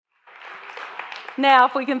Now,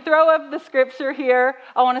 if we can throw up the scripture here,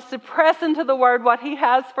 I want us to press into the word what he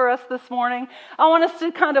has for us this morning. I want us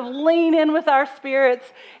to kind of lean in with our spirits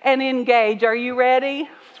and engage. Are you ready?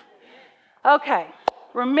 Okay.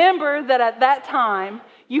 Remember that at that time,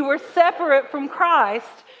 you were separate from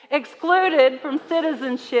Christ, excluded from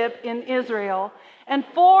citizenship in Israel, and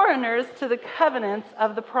foreigners to the covenants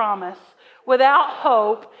of the promise, without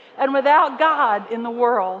hope and without God in the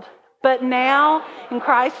world. But now, in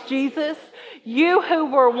Christ Jesus, you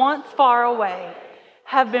who were once far away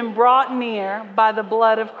have been brought near by the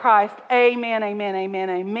blood of Christ. Amen, amen, amen,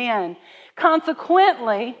 amen.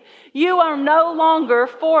 Consequently, you are no longer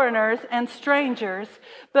foreigners and strangers,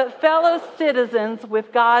 but fellow citizens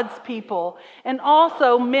with God's people and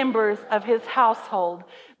also members of his household,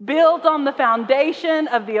 built on the foundation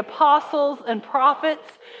of the apostles and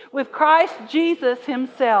prophets, with Christ Jesus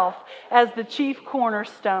himself as the chief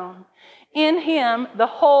cornerstone. In him, the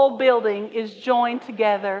whole building is joined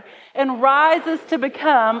together and rises to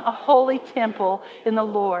become a holy temple in the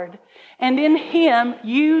Lord. And in him,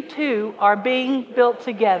 you too are being built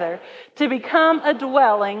together to become a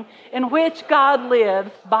dwelling in which God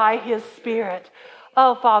lives by his Spirit.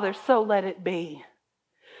 Oh, Father, so let it be.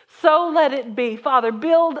 So let it be. Father,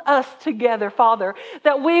 build us together, Father,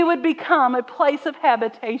 that we would become a place of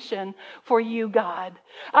habitation for you, God.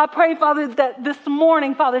 I pray, Father, that this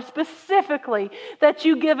morning, Father, specifically, that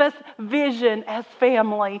you give us vision as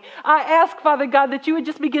family. I ask, Father God, that you would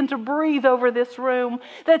just begin to breathe over this room,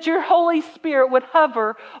 that your Holy Spirit would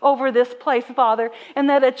hover over this place, Father, and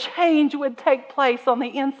that a change would take place on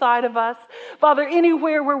the inside of us. Father,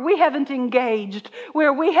 anywhere where we haven't engaged,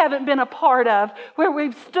 where we haven't been a part of, where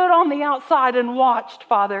we've stood on the outside and watched,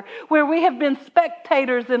 Father, where we have been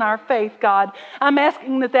spectators in our faith, God, I'm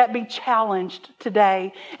asking that that be challenged today.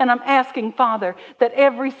 And I'm asking, Father, that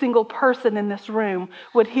every single person in this room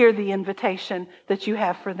would hear the invitation that you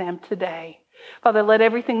have for them today. Father, let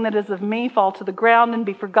everything that is of me fall to the ground and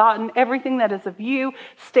be forgotten. Everything that is of you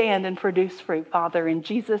stand and produce fruit, Father, in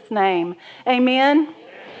Jesus' name. Amen.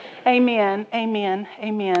 Amen. Amen.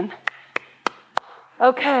 Amen.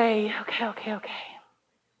 Okay.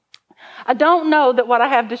 I don't know that what I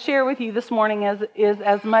have to share with you this morning is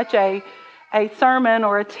as much a sermon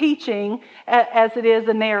or a teaching as it is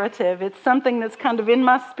a narrative. It's something that's kind of in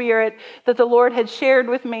my spirit that the Lord had shared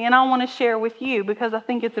with me, and I want to share with you because I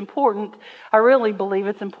think it's important. I really believe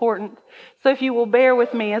it's important. So if you will bear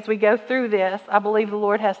with me as we go through this, I believe the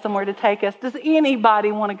Lord has somewhere to take us. Does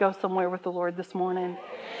anybody want to go somewhere with the Lord this morning?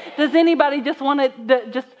 Does anybody just want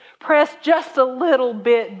to just press just a little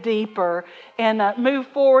bit deeper and move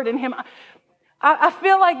forward in Him? I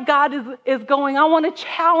feel like God is going, I want to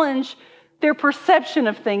challenge their perception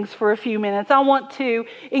of things for a few minutes. I want to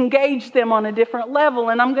engage them on a different level,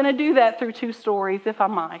 and I'm going to do that through two stories, if I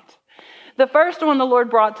might. The first one the Lord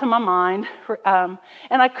brought to my mind, and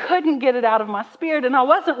I couldn't get it out of my spirit, and I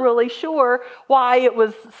wasn't really sure why it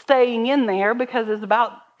was staying in there, because it's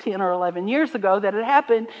about 10 or 11 years ago that it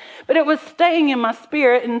happened, but it was staying in my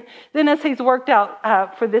spirit, and then as He's worked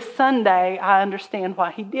out for this Sunday, I understand why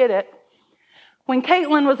He did it. When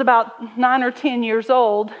Caitlin was about 9 or 10 years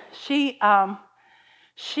old, she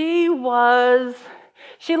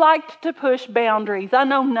liked to push boundaries. I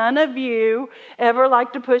know none of you ever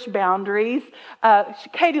like to push boundaries.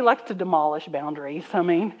 Katie likes to demolish boundaries,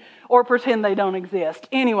 or pretend they don't exist.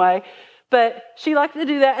 Anyway, but she liked to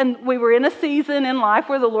do that, and we were in a season in life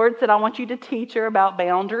where the Lord said, I want you to teach her about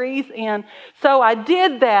boundaries. And so I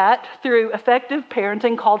did that through effective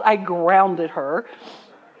parenting called I grounded her.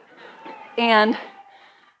 And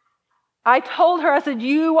I told her, I said,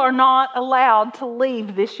 you are not allowed to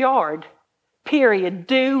leave this yard, period.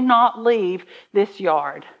 Do not leave this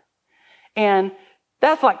yard. And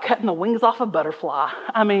that's like cutting the wings off a butterfly.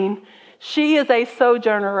 She is a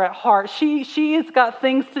sojourner at heart. She has got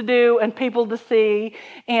things to do and people to see.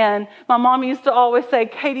 And my mom used to always say,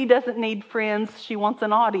 Katie doesn't need friends. She wants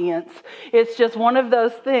an audience. It's just one of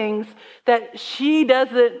those things that she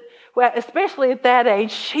doesn't, well, especially at that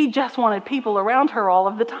age, she just wanted people around her all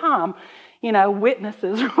of the time,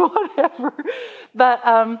 witnesses or whatever.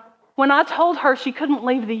 But when I told her she couldn't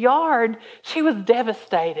leave the yard, she was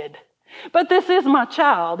devastated. But this is my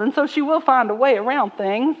child, and so she will find a way around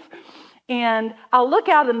things. And I'll look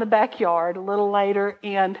out in the backyard a little later,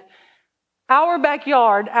 and our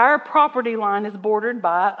backyard, our property line is bordered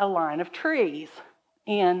by a line of trees.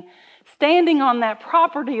 And standing on that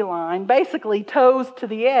property line, basically toes to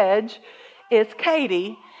the edge, is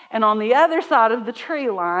Katie. And on the other side of the tree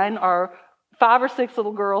line are 5 or 6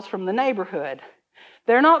 little girls from the neighborhood.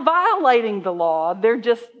 They're not violating the law. They're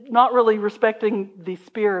just not really respecting the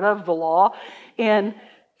spirit of the law. And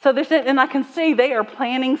So and I can see they are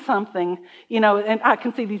planning something, and I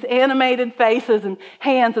can see these animated faces and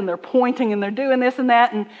hands, and they're pointing and they're doing this and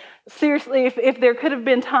that. And seriously, if there could have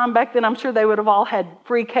been time back then, I'm sure they would have all had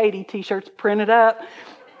free Katie t-shirts printed up.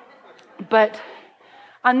 But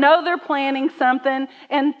I know they're planning something,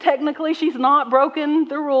 and technically she's not broken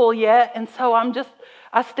the rule yet. And so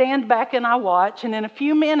I stand back and I watch, and in a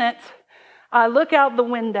few minutes, I look out the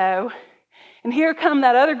window, and here come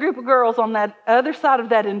that other group of girls on that other side of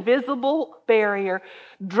that invisible barrier,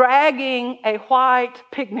 dragging a white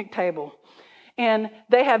picnic table. And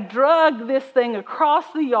they have dragged this thing across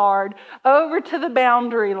the yard over to the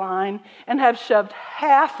boundary line and have shoved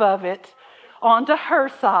half of it onto her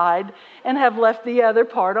side and have left the other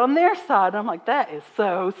part on their side. I'm like, that is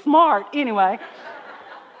so smart. Anyway.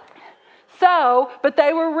 But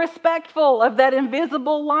they were respectful of that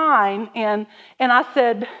invisible line. And I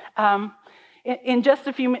said, in just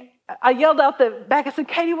a few minutes, I yelled out the back. I said,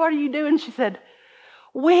 Katie, what are you doing? She said,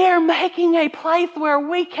 we're making a place where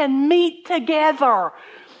we can meet together. I'm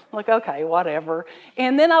like, okay, whatever.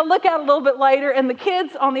 And then I look out a little bit later, and the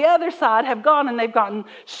kids on the other side have gone, and they've gotten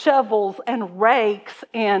shovels and rakes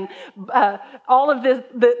and all of this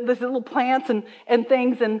little plants and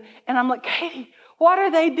things. And I'm like, Katie, what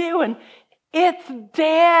are they doing? It's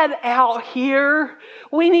dead out here.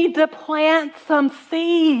 We need to plant some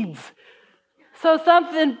seeds so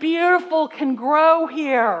something beautiful can grow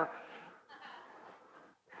here.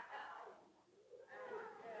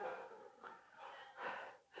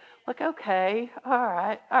 Like, okay, all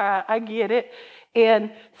right, I get it.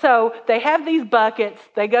 And so they have these buckets.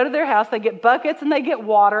 They go to their house, they get buckets and they get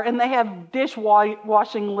water, and they have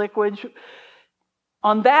dishwashing liquid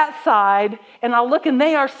on that side. And I look, and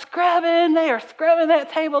they are scrubbing that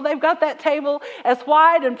table. They've got that table as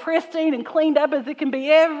white and pristine and cleaned up as it can be,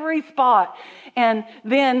 every spot. And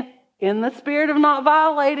then, in the spirit of not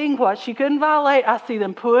violating what she couldn't violate, I see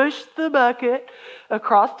them push the bucket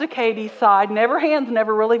across to Katie's side. Hands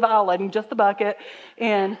never really violating, just the bucket.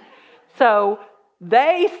 And so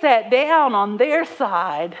they sat down on their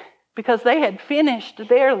side because they had finished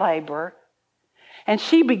their labor. And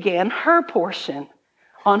she began her portion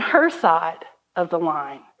on her side of the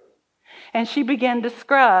line. And she began to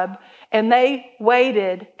scrub, and they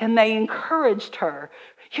waited, and they encouraged her.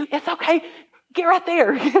 It's okay. Get right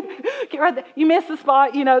there. Get right there. You missed the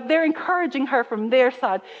spot. They're encouraging her from their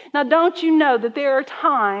side. Now, don't you know that there are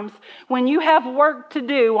times when you have work to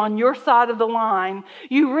do on your side of the line?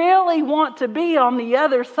 You really want to be on the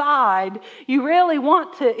other side. You really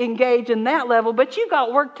want to engage in that level, but you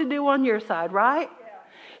got work to do on your side, right?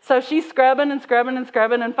 So she's scrubbing, and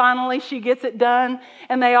finally she gets it done,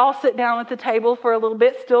 and they all sit down at the table for a little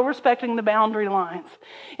bit, still respecting the boundary lines.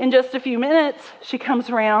 In just a few minutes, she comes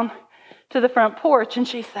around to the front porch, and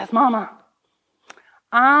she says, Mama,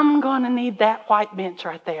 I'm going to need that white bench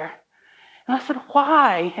right there. And I said,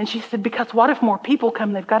 why? And she said, because what if more people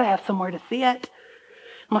come? They've got to have somewhere to sit.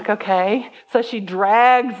 I'm like, okay. So she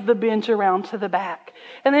drags the bench around to the back.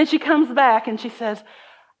 And then she comes back, and she says,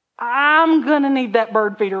 I'm going to need that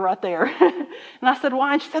bird feeder right there. And I said,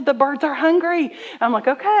 why? And she said, the birds are hungry. I'm like,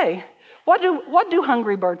 okay. What do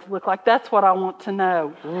hungry birds look like? That's what I want to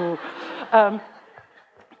know.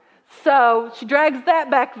 So she drags that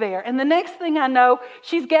back there. And the next thing I know,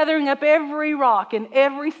 she's gathering up every rock and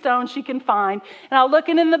every stone she can find. And I'm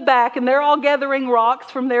looking in the back, and they're all gathering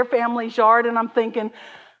rocks from their family's yard. And I'm thinking,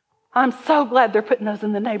 I'm so glad they're putting those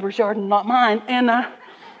in the neighbor's yard and not mine. And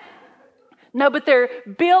no, but they're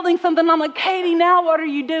building something. I'm like, Katie, now what are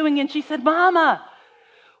you doing? And she said, Mama,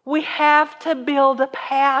 we have to build a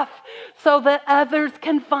path so that others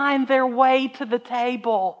can find their way to the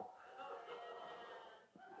table.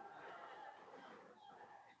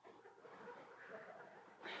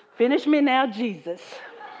 Finish me now, Jesus.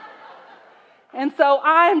 And so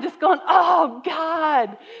I'm just going, oh,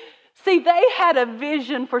 God. See, they had a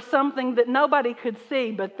vision for something that nobody could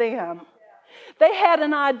see but them. They had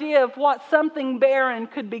an idea of what something barren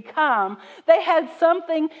could become. They had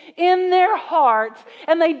something in their hearts,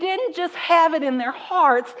 and they didn't just have it in their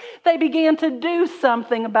hearts. They began to do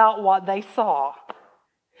something about what they saw.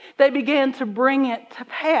 They began to bring it to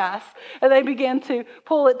pass, and they began to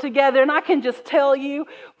pull it together. And I can just tell you,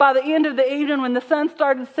 by the end of the evening, when the sun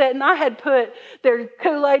started setting, I had put their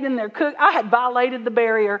Kool-Aid in their cook. I had violated the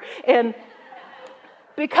barrier, and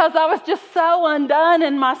because I was just so undone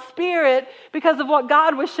in my spirit because of what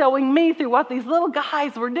God was showing me through what these little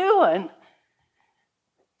guys were doing.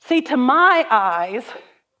 See, to my eyes,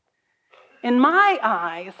 In my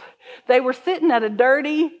eyes, they were sitting at a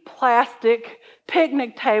dirty plastic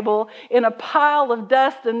picnic table in a pile of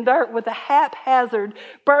dust and dirt with a haphazard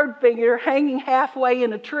bird figure hanging halfway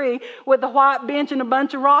in a tree with a white bench and a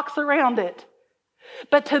bunch of rocks around it.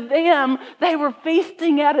 But to them, they were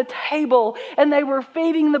feasting at a table and they were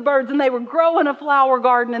feeding the birds and they were growing a flower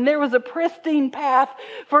garden and there was a pristine path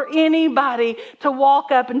for anybody to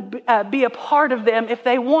walk up and be a part of them if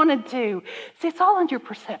they wanted to. See, it's all in your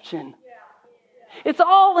perception. It's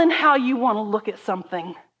all in how you want to look at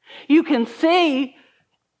something. You can see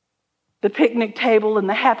the picnic table and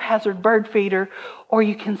the haphazard bird feeder, or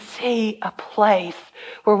you can see a place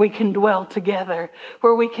where we can dwell together,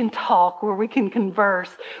 where we can talk, where we can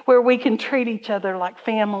converse, where we can treat each other like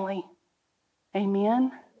family.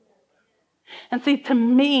 Amen? And see, to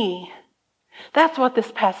me, that's what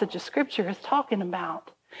this passage of Scripture is talking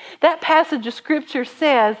about. That passage of Scripture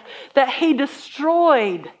says that He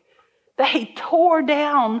destroyed, that He tore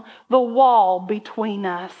down the wall between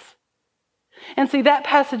us. And see, that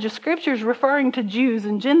passage of Scripture is referring to Jews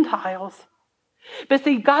and Gentiles. But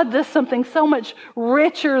see, God does something so much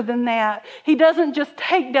richer than that. He doesn't just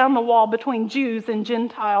take down the wall between Jews and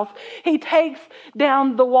Gentiles. He takes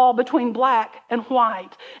down the wall between black and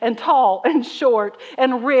white, and tall and short,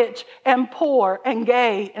 and rich and poor, and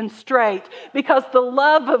gay and straight. Because the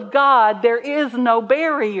love of God, there is no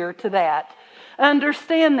barrier to that.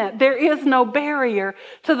 Understand that. There is no barrier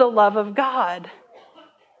to the love of God.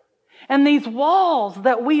 And these walls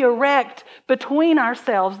that we erect between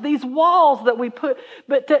ourselves, these walls that we put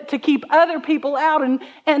but to keep other people out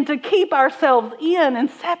and to keep ourselves in and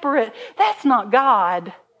separate, that's not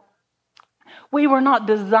God. We were not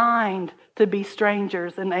designed to be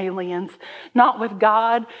strangers and aliens, not with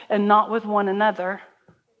God and not with one another.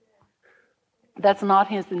 That's not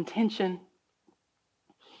His intention.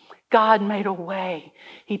 God made a way.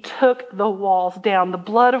 He took the walls down. The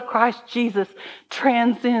blood of Christ Jesus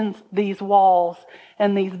transcends these walls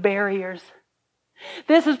and these barriers.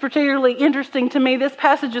 This is particularly interesting to me, this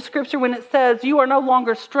passage of Scripture, when it says, you are no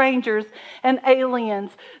longer strangers and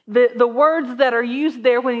aliens. The words that are used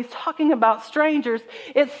there when he's talking about strangers,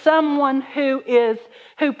 it's someone who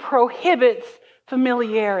prohibits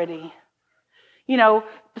familiarity. You know,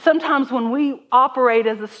 sometimes when we operate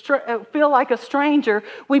as feel like a stranger,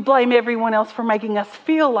 we blame everyone else for making us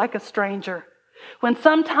feel like a stranger. When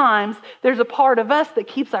sometimes there's a part of us that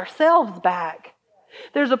keeps ourselves back.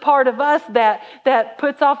 There's a part of us that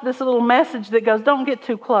puts off this little message that goes, don't get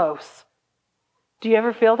too close. Do you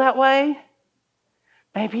ever feel that way?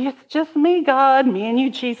 Maybe it's just me, God, me and you,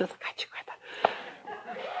 Jesus. I got you right there.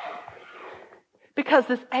 Because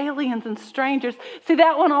this aliens and strangers, see,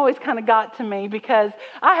 that one always kind of got to me because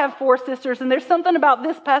I have 4 sisters and there's something about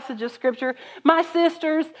this passage of Scripture. My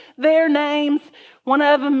sisters, their names, one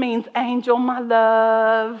of them means angel, my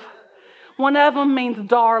love. One of them means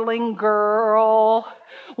darling girl.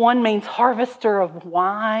 One means harvester of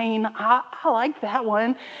wine. I like that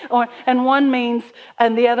one.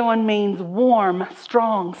 And the other one means warm,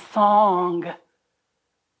 strong song.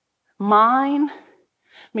 Mine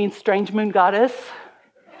means strange moon goddess.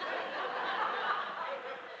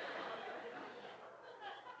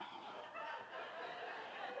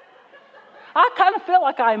 I kind of feel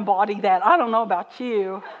like I embody that. I don't know about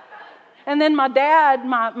you. And then my dad,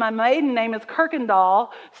 my maiden name is Kirkendall.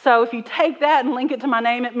 So if you take that and link it to my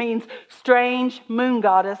name, it means strange moon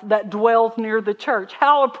goddess that dwells near the church.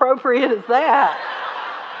 How appropriate is that?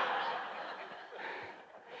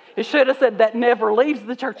 It should have said that never leaves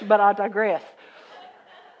the church, but I digress.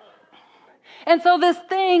 And so this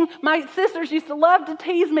thing, my sisters used to love to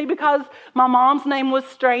tease me because my mom's name was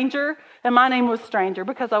Stranger and my name was Stranger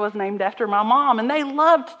because I was named after my mom. And they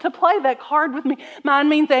loved to play that card with me. Mine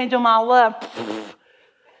means angel, my love.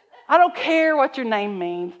 I don't care what your name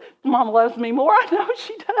means. Mom loves me more. I know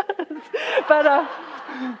she does. But,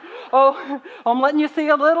 I'm letting you see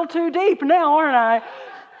a little too deep now, aren't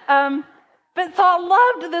I? But so I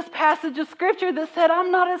loved this passage of Scripture that said,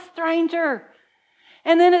 I'm not a stranger.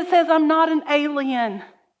 And then it says, I'm not an alien.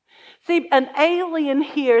 See, an alien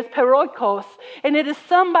here is paroikos, and it is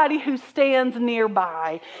somebody who stands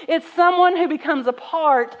nearby. It's someone who becomes a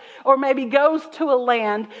part or maybe goes to a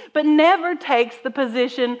land, but never takes the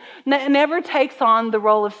position, never takes on the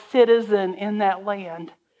role of citizen in that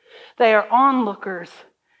land. They are onlookers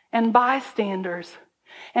and bystanders.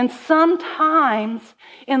 And sometimes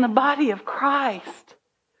in the body of Christ,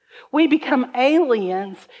 we become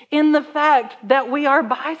aliens in the fact that we are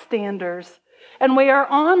bystanders and we are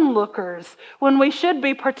onlookers when we should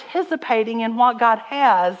be participating in what God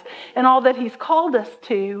has and all that He's called us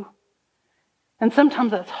to. And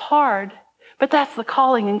sometimes that's hard, But that's the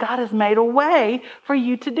calling, and God has made a way for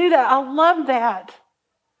you to do that. I love that.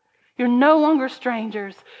 You're no longer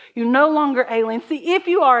strangers. You're no longer aliens. See, if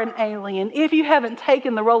you are an alien, if you haven't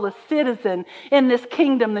taken the role of citizen in this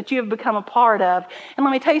kingdom that you have become a part of, and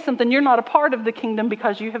let me tell you something, you're not a part of the kingdom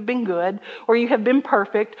because you have been good, or you have been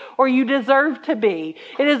perfect, or you deserve to be.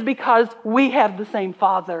 It is because we have the same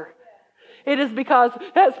Father. It is because,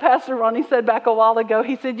 as Pastor Ronnie said back a while ago,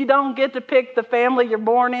 he said, you don't get to pick the family you're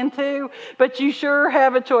born into, but you sure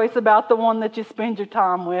have a choice about the one that you spend your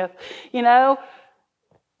time with. You know,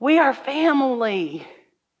 we are family.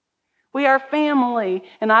 We are family.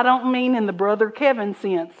 And I don't mean in the Brother Kevin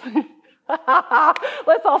sense.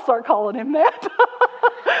 Let's all start calling him that.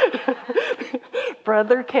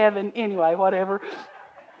 Brother Kevin. Anyway, whatever.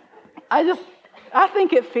 I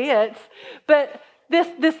think it fits. But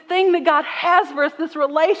this thing that God has for us, this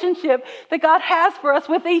relationship that God has for us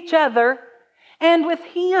with each other and with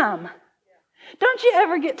Him. Don't you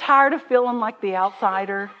ever get tired of feeling like the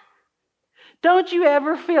outsider? Don't you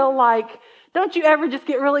ever just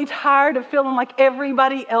get really tired of feeling like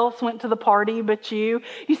everybody else went to the party but you?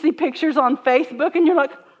 You see pictures on Facebook and you're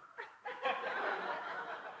like,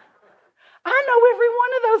 I know every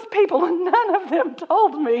one of those people and none of them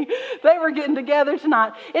told me they were getting together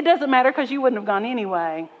tonight. It doesn't matter because you wouldn't have gone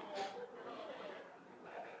anyway.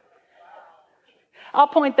 I'll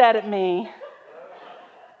point that at me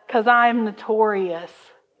because I'm notorious.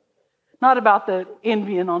 Not about the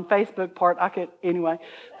envying on Facebook part,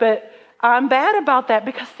 but I'm bad about that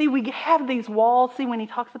because, see, we have these walls. See, when he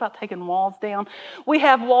talks about taking walls down, we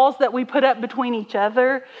have walls that we put up between each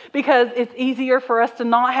other because it's easier for us to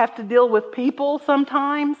not have to deal with people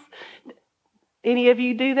sometimes. Any of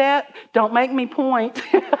you do that? Don't make me point.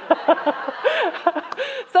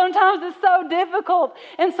 Sometimes it's so difficult.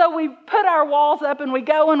 And so we put our walls up and we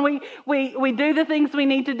go and we do the things we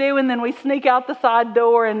need to do and then we sneak out the side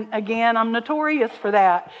door. And again, I'm notorious for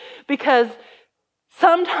that because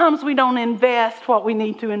sometimes we don't invest what we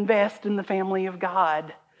need to invest in the family of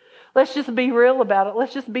God. Let's just be real about it.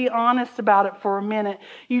 Let's just be honest about it for a minute.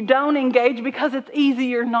 You don't engage because it's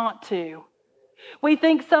easier not to. We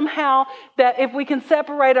think somehow that if we can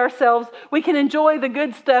separate ourselves, we can enjoy the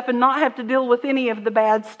good stuff and not have to deal with any of the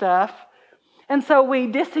bad stuff. And so we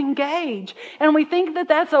disengage and we think that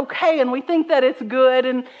that's okay and we think that it's good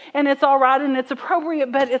and it's all right and it's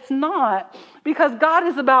appropriate, but it's not, because God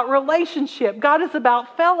is about relationship. God is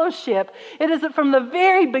about fellowship. It is that from the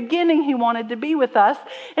very beginning He wanted to be with us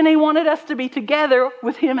and He wanted us to be together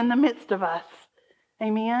with Him in the midst of us.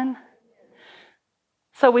 Amen?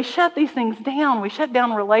 So we shut these things down. We shut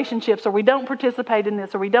down relationships, or we don't participate in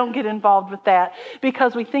this, or we don't get involved with that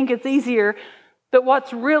because we think it's easier. But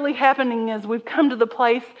what's really happening is we've come to the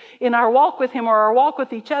place in our walk with Him or our walk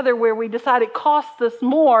with each other where we decide it costs us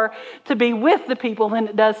more to be with the people than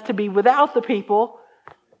it does to be without the people.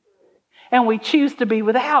 And we choose to be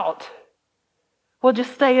without. We'll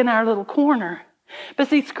just stay in our little corner. But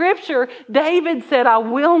see, Scripture, David said, I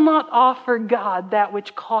will not offer God that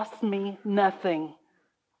which costs me nothing.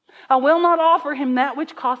 I will not offer Him that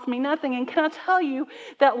which costs me nothing. And can I tell you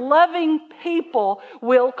that loving people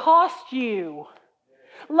will cost you?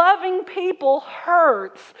 Loving people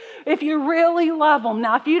hurts if you really love them.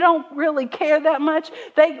 Now, if you don't really care that much,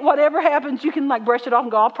 whatever happens, you can brush it off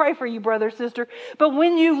and go, I'll pray for you, brother, sister. But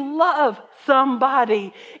when you love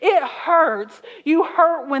somebody, it hurts. You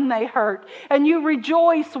hurt when they hurt, and you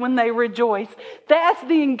rejoice when they rejoice. That's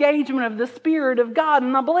the engagement of the Spirit of God,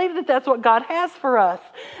 and I believe that that's what God has for us.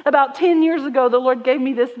 About 10 years ago, the Lord gave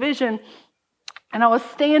me this vision, and I was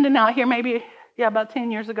standing out here about 10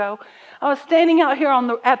 years ago. I was standing out here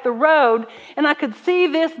at the road, and I could see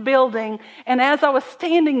this building. And as I was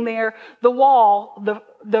standing there, the wall,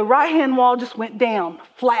 the right-hand wall just went down,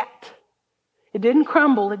 flat. It didn't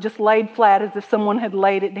crumble. It just laid flat as if someone had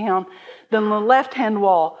laid it down. Then the left-hand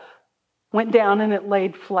wall went down, and it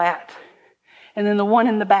laid flat. And then the one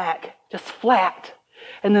in the back, just flat.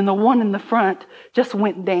 And then the one in the front just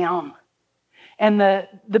went down. And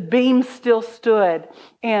the beams still stood.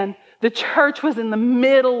 And the church was in the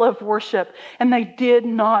middle of worship, and they did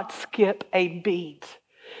not skip a beat.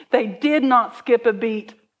 They did not skip a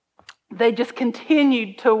beat. They just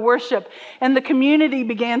continued to worship, and the community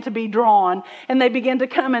began to be drawn, and they began to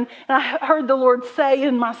come. And I heard the Lord say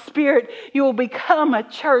in my spirit, you will become a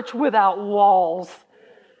church without walls.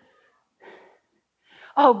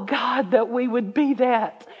 Oh God, that we would be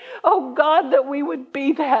that. Oh God, that we would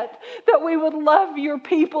be that. That we would love your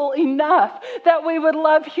people enough. That we would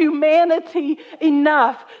love humanity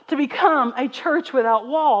enough to become a church without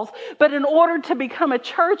walls. But in order to become a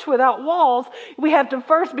church without walls, we have to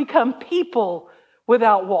first become people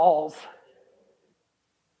without walls.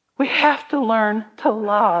 We have to learn to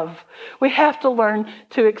love. We have to learn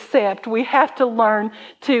to accept. We have to learn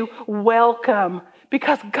to welcome,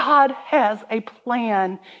 because God has a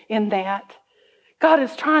plan in that. God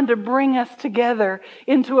is trying to bring us together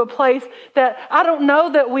into a place that I don't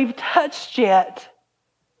know that we've touched yet.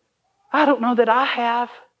 I don't know that I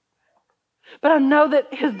have. But I know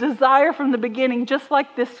that his desire from the beginning, just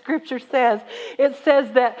like this scripture says, it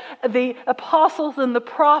says that the apostles and the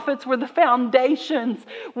prophets were the foundations.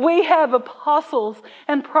 We have apostles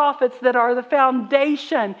and prophets that are the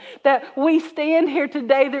foundation, that we stand here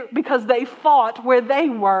today because they fought where they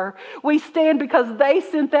were. We stand because they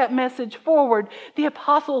sent that message forward. The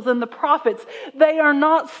apostles and the prophets, they are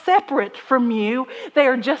not separate from you. They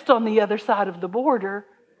are just on the other side of the border.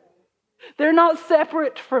 They're not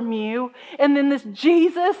separate from you. And then this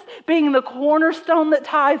Jesus being the cornerstone that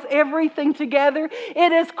ties everything together,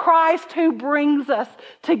 it is Christ who brings us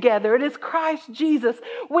together. It is Christ Jesus.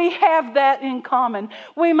 We have that in common.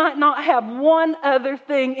 We might not have one other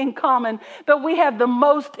thing in common, but we have the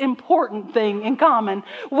most important thing in common.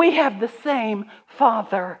 We have the same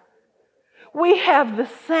Father. We have the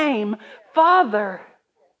same Father.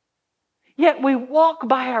 Yet we walk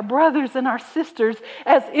by our brothers and our sisters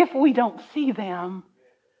as if we don't see them.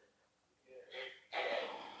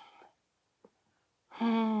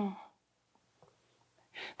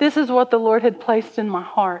 This is what the Lord had placed in my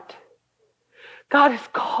heart. God is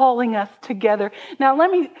calling us together. Now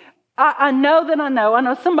I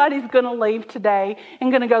know somebody's going to leave today and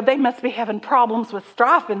going to go, they must be having problems with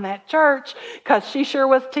strife in that church because she sure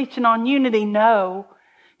was teaching on unity.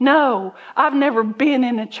 No, I've never been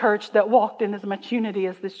in a church that walked in as much unity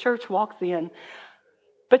as this church walks in.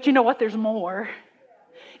 But you know what? There's more.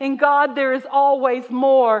 In God, there is always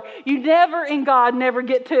more. You never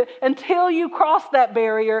get to, until you cross that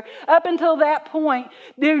barrier, up until that point,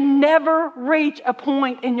 you never reach a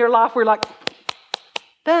point in your life where you're like,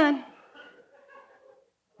 done.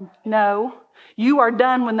 No, you are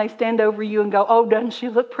done when they stand over you and go, oh, doesn't she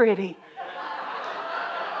look pretty?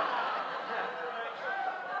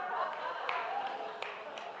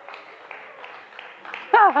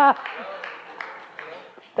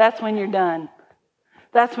 That's when you're done.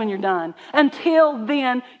 That's when you're done. Until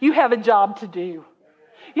then, you have a job to do.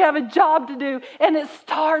 You have a job to do, and it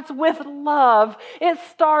starts with love. It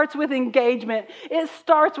starts with engagement. It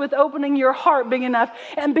starts with opening your heart big enough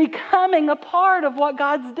and becoming a part of what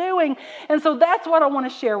God's doing. And so that's what I want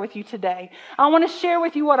to share with you today. I want to share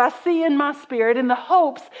with you what I see in my spirit in the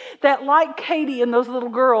hopes that, like Katie and those little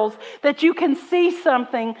girls, that you can see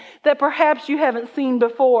something that perhaps you haven't seen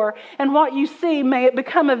before. And what you see, may it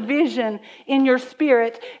become a vision in your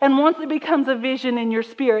spirit. And once it becomes a vision in your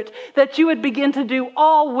spirit, that you would begin to do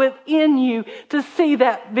all within you to see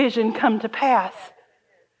that vision come to pass.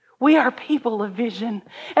 We are people of vision.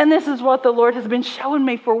 And this is what the Lord has been showing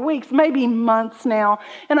me for weeks, maybe months now.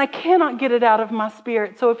 And I cannot get it out of my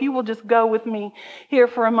spirit. So if you will just go with me here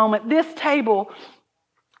for a moment. This table,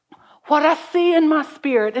 what I see in my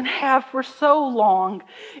spirit and have for so long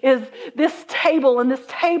is this table, and this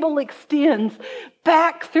table extends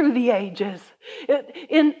back through the ages.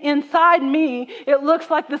 Inside me, it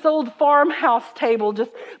looks like this old farmhouse table,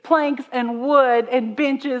 just planks and wood and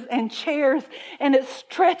benches and chairs, and it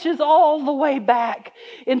stretches all the way back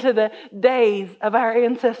into the days of our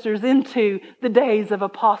ancestors, into the days of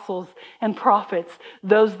apostles and prophets,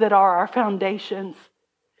 those that are our foundations.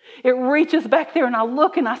 It reaches back there, and I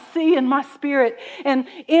look and I see in my spirit, and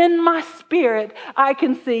in my spirit, I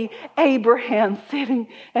can see Abraham sitting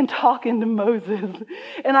and talking to Moses.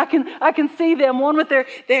 And I can see them, one with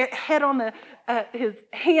their head on his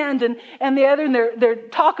hand, and the other, and they're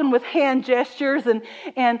talking with hand gestures,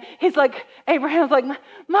 and he's like, Abraham's like,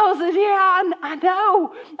 Moses, yeah,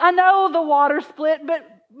 I know the water split, but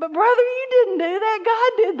brother, you didn't do that.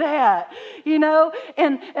 God did that,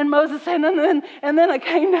 And Moses said, and then I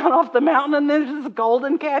came down off the mountain, and there's this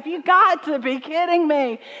golden calf. You got to be kidding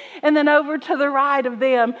me. And then over to the right of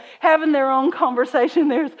them, having their own conversation,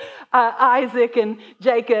 there's Isaac and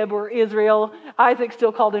Jacob, or Israel. Isaac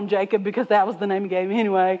still called him Jacob because that was the name he gave him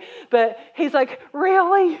anyway. But he's like,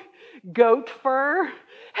 really? Goat fur?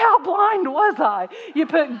 How blind was I? You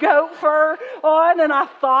put goat fur on, and I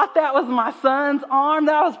thought that was my son's arm.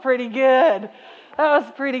 That was pretty good.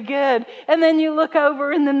 And then you look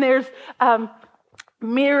over, and then there's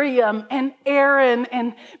Miriam and Aaron.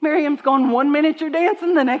 And Miriam's going, 1 minute you're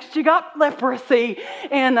dancing, the next you got leprosy.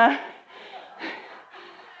 And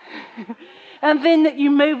And then that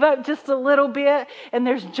you move up just a little bit, and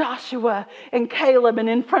there's Joshua and Caleb, and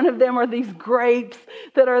in front of them are these grapes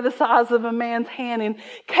that are the size of a man's hand. And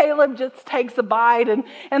Caleb just takes a bite, and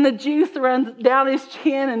the juice runs down his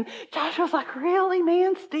chin. And Joshua's like, really,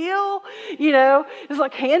 man, still? It's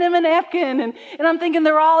like, hand him a napkin. And I'm thinking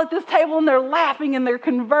they're all at this table, and they're laughing, and they're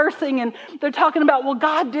conversing, and they're talking about, well,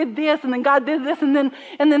 God did this, and then God did this, and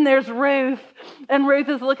then there's Ruth. And Ruth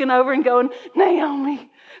is looking over and going,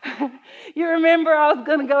 Naomi, you remember I was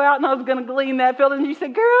going to go out and I was going to glean that field, and you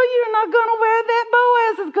said, girl, you're not going to wear that.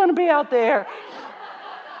 Boaz is going to be out there.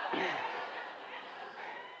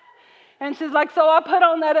 And she's like, so I put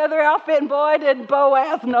on that other outfit, and boy, did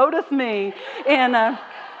Boaz notice me. And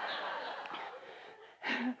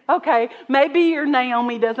okay, maybe your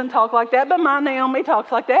Naomi doesn't talk like that, but my Naomi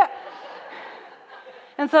talks like that.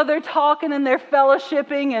 And so they're talking and they're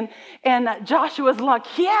fellowshipping, and Joshua's like,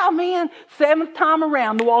 yeah, man, 7th time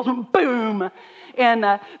around, the walls went boom.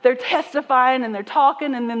 And they're testifying and they're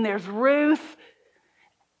talking, and then there's Ruth.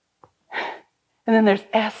 And then there's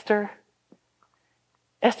Esther.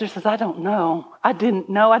 Esther says, I don't know. I didn't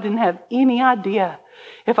know. I didn't have any idea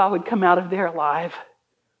if I would come out of there alive.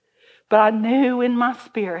 But I knew in my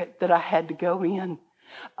spirit that I had to go in.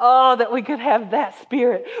 Oh, that we could have that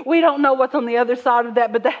spirit. We don't know what's on the other side of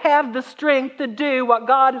that, but to have the strength to do what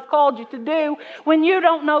God has called you to do when you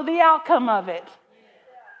don't know the outcome of it.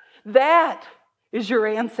 That is your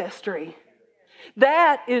ancestry.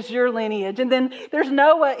 That is your lineage. And then there's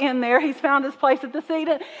Noah in there. He's found his place at the seat.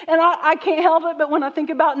 And I can't help it, but when I think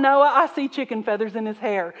about Noah, I see chicken feathers in his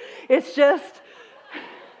hair.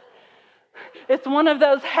 It's one of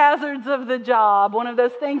those hazards of the job, one of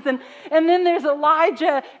those things. And then there's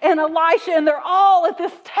Elijah and Elisha, and they're all at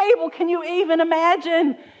this table. Can you even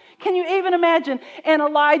imagine? Can you even imagine? And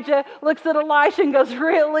Elijah looks at Elisha and goes,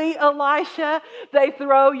 really, Elisha? They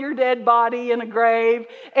throw your dead body in a grave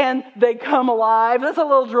and they come alive. That's a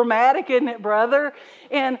little dramatic, isn't it, brother?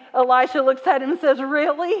 And Elisha looks at him and says,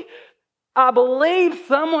 really? I believe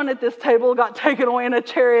someone at this table got taken away in a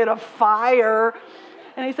chariot of fire.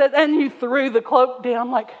 And he says, and you threw the cloak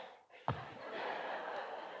down like...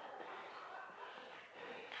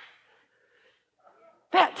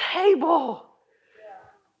 That table.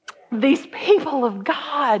 These people of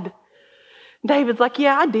God. David's like,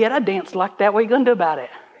 yeah, I did. I danced like that. What are you going to do about it?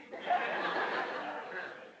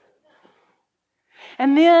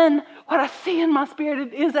 And then what I see in my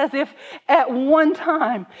spirit is as if at one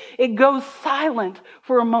time it goes silent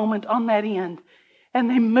for a moment on that end. And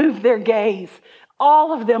they move their gaze,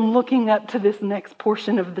 all of them looking up to this next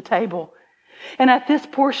portion of the table. And at this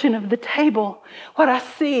portion of the table, what I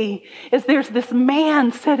see is there's this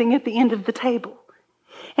man sitting at the end of the table.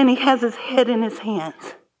 And he has his head in his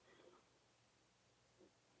hands.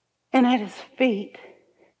 And at his feet,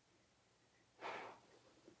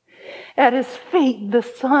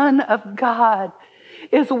 the Son of God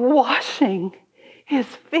is washing his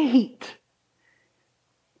feet.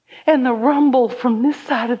 And the rumble from this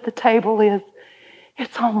side of the table is,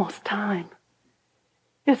 it's almost time.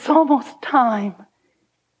 It's almost time.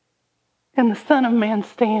 And the Son of Man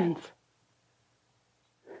stands.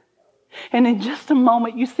 And in just a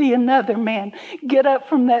moment, you see another man get up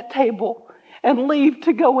from that table and leave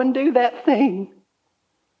to go and do that thing.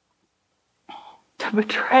 To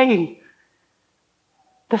betray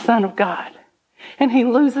the Son of God. And he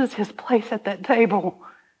loses his place at that table.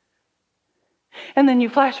 And then you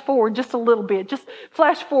flash forward just a little bit,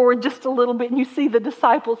 and you see the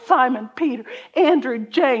disciples, Simon, Peter, Andrew,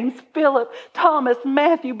 James, Philip, Thomas,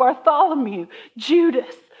 Matthew, Bartholomew,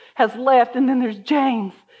 Judas has left, and then there's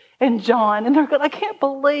James and John, and they're going, I can't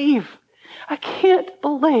believe that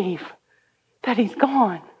he's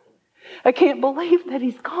gone. I can't believe that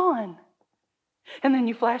he's gone. And then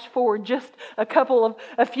you flash forward just a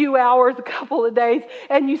few hours, a couple of days,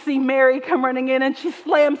 and you see Mary come running in, and she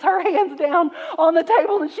slams her hands down on the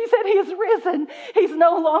table, and she said, he is risen. He's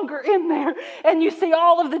no longer in there. And you see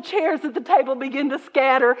all of the chairs at the table begin to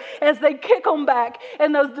scatter as they kick them back,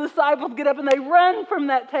 and those disciples get up and they run from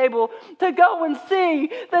that table to go and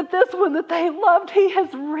see that this one that they loved, he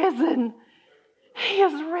has risen. He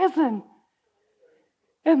has risen.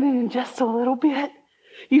 And then in just a little bit,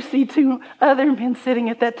 you see two other men sitting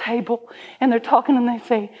at that table, and they're talking, and they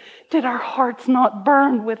say, did our hearts not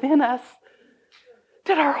burn within us?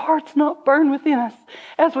 Did our hearts not burn within us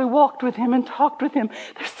as we walked with him and talked with him?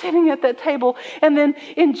 They're sitting at that table, and then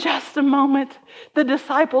in just a moment, the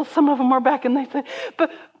disciples, some of them are back, and they say,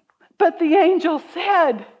 but the angel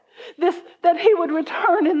said that he would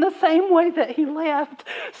return in the same way that he left.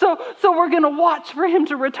 So we're going to watch for him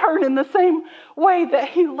to return in the same way that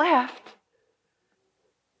he left.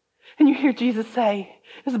 And you hear Jesus say,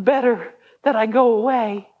 it's better that I go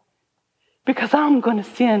away because I'm going to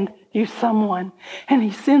send you someone. And he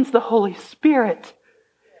sends the Holy Spirit.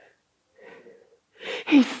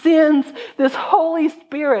 He sends this Holy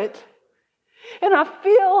Spirit. And I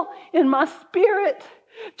feel in my spirit,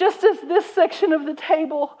 just as this section of the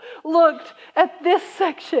table looked at this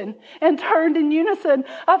section and turned in unison,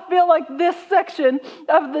 I feel like this section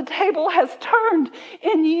of the table has turned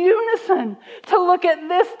in unison to look at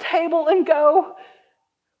this table and go,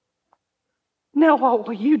 now what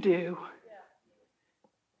will you do?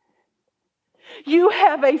 You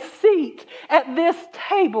have a seat at this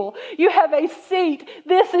table. You have a seat.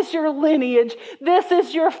 This is your lineage. This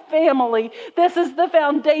is your family. This is the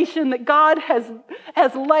foundation that God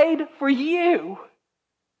has laid for you.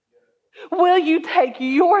 Will you take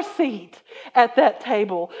your seat at that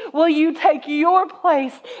table? Will you take your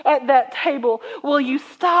place at that table? Will you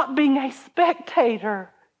stop being a spectator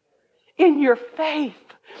in your faith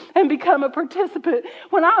and become a participant?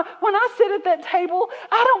 When I sit at that table,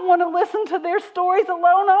 I don't want to listen to their stories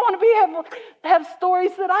alone. I want to be able to have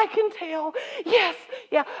stories that I can tell. Yes,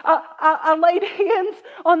 yeah, I laid hands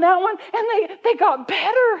on that one, and they got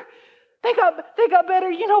better. They got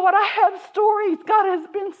better. You know what? I have stories. God has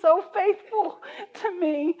been so faithful to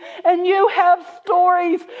me. And you have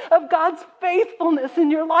stories of God's faithfulness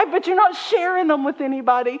in your life, but you're not sharing them with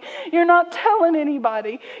anybody. You're not telling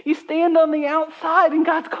anybody. You stand on the outside and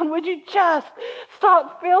God's going, would you just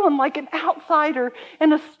stop feeling like an outsider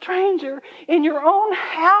and a stranger in your own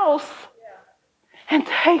house and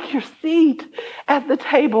take your seat at the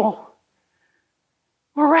table?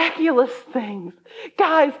 Miraculous things.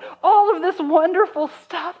 Guys, all of this wonderful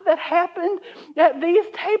stuff that happened at these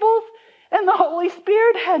tables, and the Holy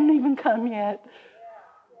Spirit hadn't even come yet.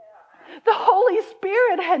 The Holy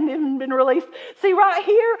Spirit hadn't even been released. See, right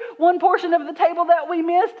here, one portion of the table that we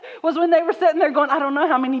missed was when they were sitting there going, I don't know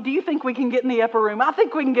how many do you think we can get in the upper room? I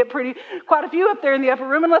think we can get quite a few up there in the upper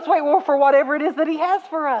room, and let's wait for whatever it is that he has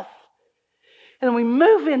for us. And then we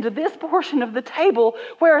move into this portion of the table.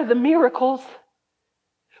 Where are the miracles?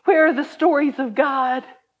 Where are the stories of God?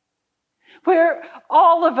 Where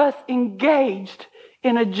all of us engaged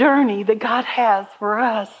in a journey that God has for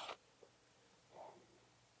us.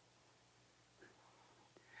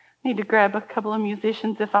 Need to grab a couple of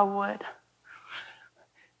musicians if I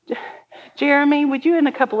would. Jeremy, would you and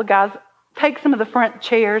a couple of guys take some of the front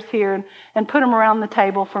chairs here and put them around the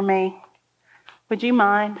table for me? Would you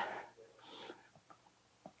mind?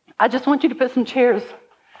 I just want you to put some chairs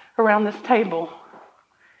around this table.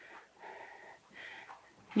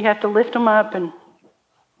 You have to lift them up and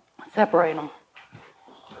separate them.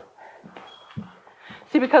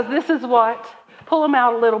 See, because this is what, pull them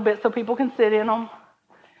out a little bit so people can sit in them.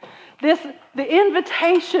 The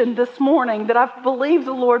invitation this morning that I believe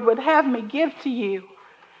the Lord would have me give to you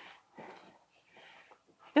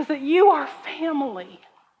is that you are family.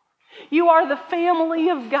 You are the family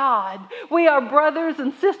of God. We are brothers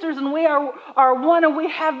and sisters, and we are one, and we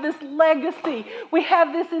have this legacy. We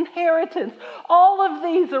have this inheritance. All of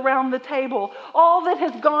these around the table, all that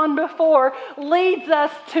has gone before, leads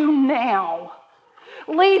us to now.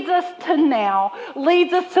 Leads us to now.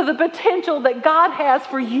 Leads us to the potential that God has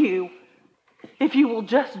for you if you will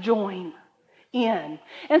just join in.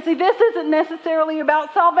 And see, this isn't necessarily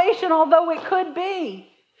about salvation, although it could be.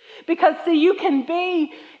 Because, see, you can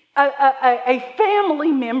be a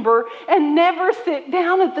family member and never sit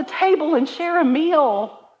down at the table and share a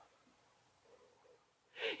meal.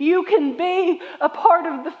 You can be a part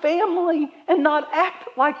of the family and not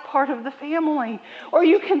act like part of the family. Or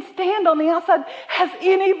you can stand on the outside. Has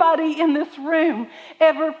anybody in this room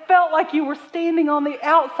ever felt like you were standing on the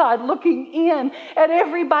outside looking in at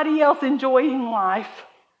everybody else enjoying life?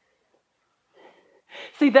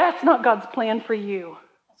 See, that's not God's plan for you.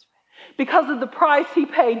 Because of the price he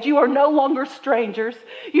paid, you are no longer strangers.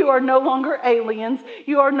 You are no longer aliens.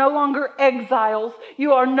 You are no longer exiles.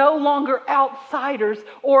 You are no longer outsiders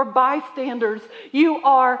or bystanders. You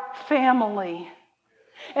are family.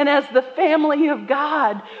 And as the family of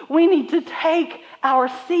God, we need to take our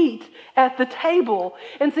seat at the table.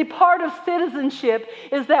 And see, part of citizenship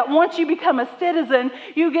is that once you become a citizen,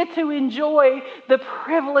 you get to enjoy the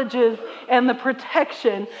privileges and the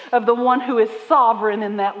protection of the one who is sovereign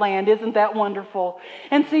in that land. Isn't that wonderful?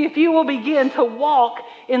 And see, if you will begin to walk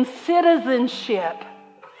in citizenship,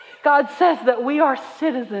 God says that we are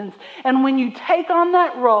citizens. And when you take on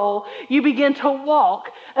that role, you begin to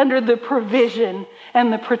walk under the provision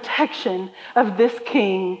and the protection of this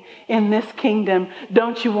king in this kingdom.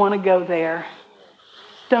 Don't you want to go there?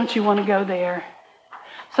 Don't you want to go there?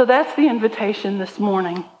 So that's the invitation this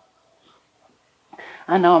morning.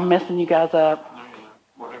 I know I'm messing you guys up.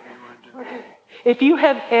 Whatever you want to do. If you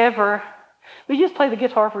have ever, we just play the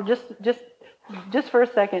guitar for just for a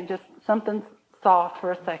second, just something soft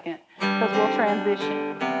for a second, because we'll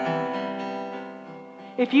transition.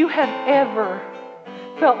 If you have ever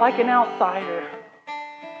felt like an outsider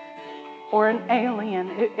or an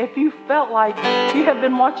alien, if you felt like you have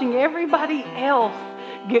been watching everybody else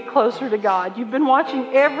get closer to God, you've been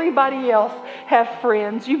watching everybody else have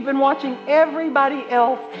friends, you've been watching everybody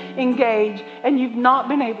else engage, and you've not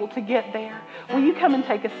been able to get there, will you come and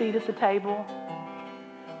take a seat at the table?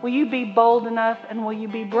 Will you be bold enough and will you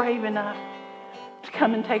be brave enough to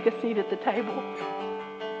come and take a seat at the table?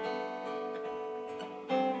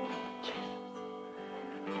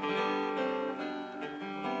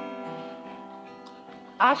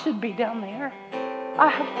 I should be down there. I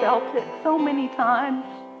have felt it so many times.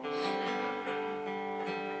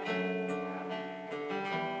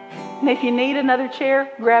 And if you need another chair,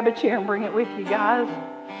 grab a chair and bring it with you, guys.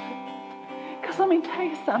 Because let me tell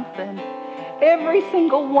you something. Every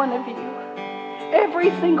single one of you,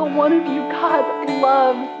 God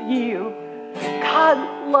loves you.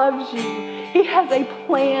 God loves you. He has a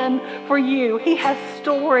plan for you. He has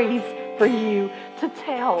stories for you to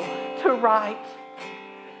tell, to write.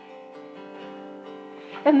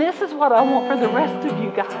 And this is what I want for the rest of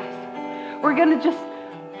you guys. We're going to just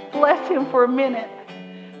bless him for a minute.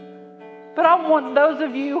 But I want those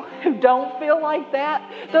of you who don't feel like that,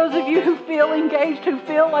 those of you who feel engaged, who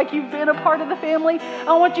feel like you've been a part of the family,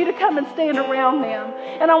 I want you to come and stand around them.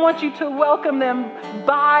 And I want you to welcome them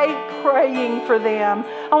by praying for them.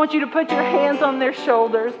 I want you to put your hands on their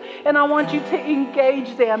shoulders, and I want you to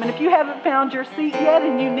engage them. And if you haven't found your seat yet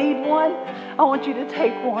and you need one, I want you to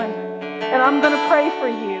take one. And I'm going to pray for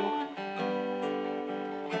you.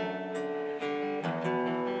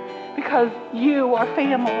 Because you are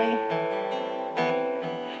family.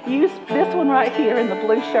 This one right here in the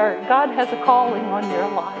blue shirt, God has a calling on your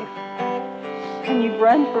life. And you've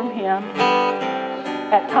run from him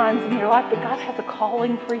at times in your life, but God has a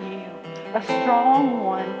calling for you. A strong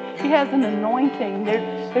one. He has an anointing.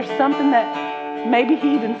 There's something that maybe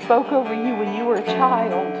he even spoke over you when you were a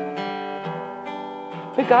child.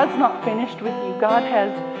 But God's not finished with you. God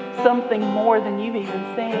has something more than you've even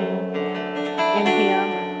seen in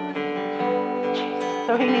him. Jesus.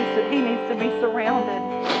 So he needs to be surrounded.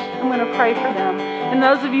 I'm going to pray for them. And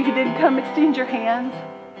those of you who didn't come, extend your hands.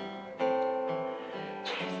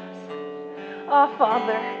 Jesus. Oh,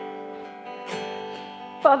 Father.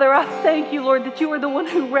 Father, I thank you, Lord, that you are the one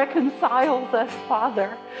who reconciles us,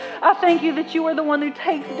 Father. I thank you that you are the one who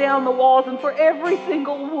takes down the walls, and for every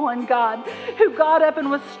single one, God, who got up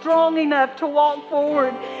and was strong enough to walk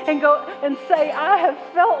forward and go and say, I have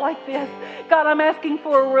felt like this. God, I'm asking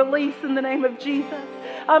for a release in the name of Jesus.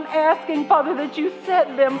 I'm asking, Father, that you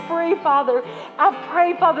set them free, Father. I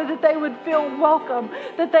pray, Father, that they would feel welcome,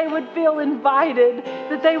 that they would feel invited,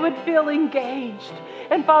 that they would feel engaged.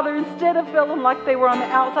 And Father, instead of feeling like they were on the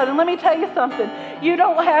outside, and let me tell you something, you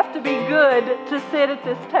don't have to be good to sit at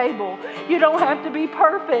this table. You don't have to be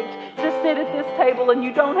perfect to sit at this table, and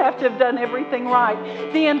you don't have to have done everything right.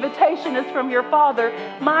 The invitation is from your Father.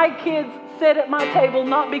 My kids sit at my table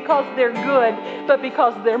not because they're good, but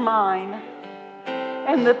because they're mine.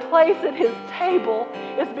 And the place at his table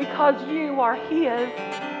is because you are his.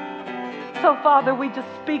 So, Father, we just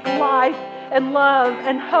speak life and love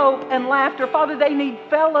and hope and laughter. Father, they need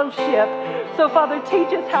fellowship. So, Father,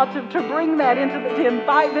 teach us how to bring that to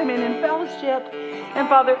invite them in fellowship. And,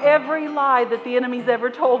 Father, every lie that the enemy's ever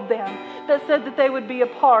told them that said that they would be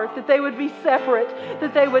apart, that they would be separate,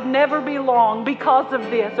 that they would never belong because of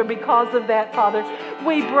this or because of that, Father,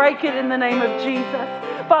 we break it in the name of Jesus.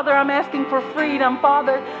 Father, I'm asking for freedom,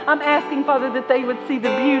 Father. I'm asking, Father, that they would see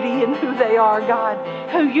the beauty in who they are, God,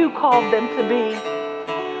 who you called them to be.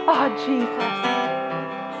 Oh,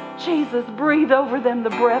 Jesus. Jesus, breathe over them the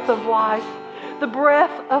breath of life. The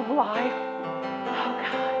breath of life. Oh,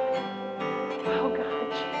 God. Oh,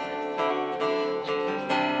 God, Jesus.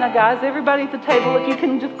 Jesus. Now, guys, everybody at the table, if you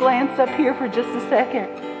can just glance up here for just a second.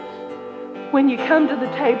 When you come to the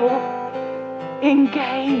table,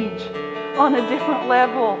 engage on a different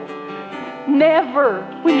level. Never,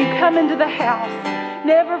 when you come into the house,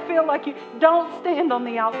 never feel like you, don't stand on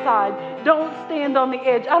the outside. Don't stand on the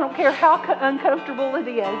edge. I don't care how uncomfortable it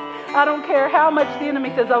is. I don't care how much the enemy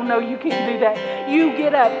says, oh no, you can't do that. You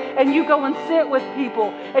get up and you go and sit with people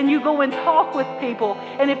and you go and talk with people.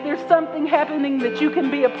 And if there's something happening that you can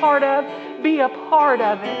be a part of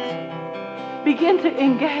it. Begin to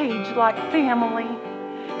engage like family.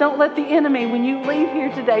 Don't let the enemy, when you leave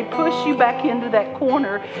here today, push you back into that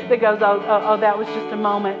corner that goes, oh, that was just a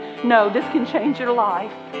moment. No, this can change your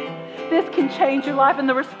life. This can change your life. And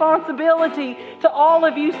the responsibility to all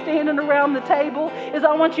of you standing around the table is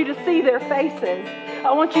I want you to see their faces.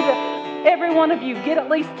 I want you to, every one of you, get at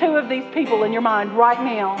least 2 of these people in your mind right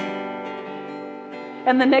now.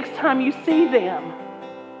 And the next time you see them,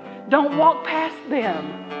 don't walk past them.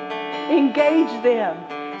 Engage them.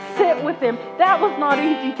 Sit with them. That was not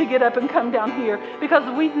easy to get up and come down here because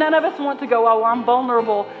none of us want to go, oh, I'm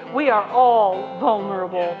vulnerable. We are all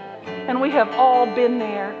vulnerable. And we have all been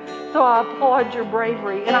there. So I applaud your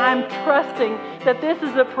bravery. And I'm trusting that this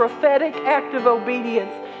is a prophetic act of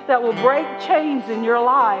obedience that will break chains in your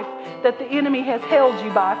life that the enemy has held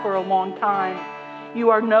you by for a long time. You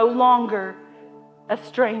are no longer a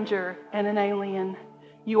stranger and an alien.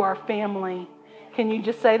 You are family. Can you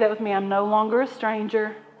just say that with me? I'm no longer a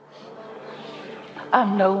stranger.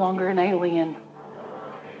 I'm no longer an alien.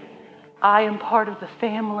 I am part of the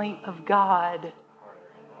family of God.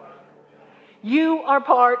 You are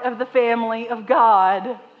part of the family of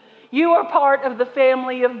God. You are part of the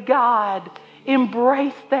family of God.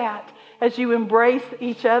 Embrace that as you embrace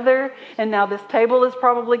each other. And now this table is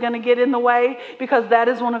probably going to get in the way because that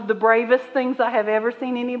is one of the bravest things I have ever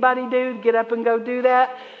seen anybody do, get up and go do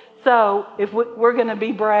that. So if we're going to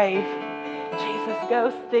be brave, Jesus,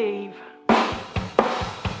 go Steve.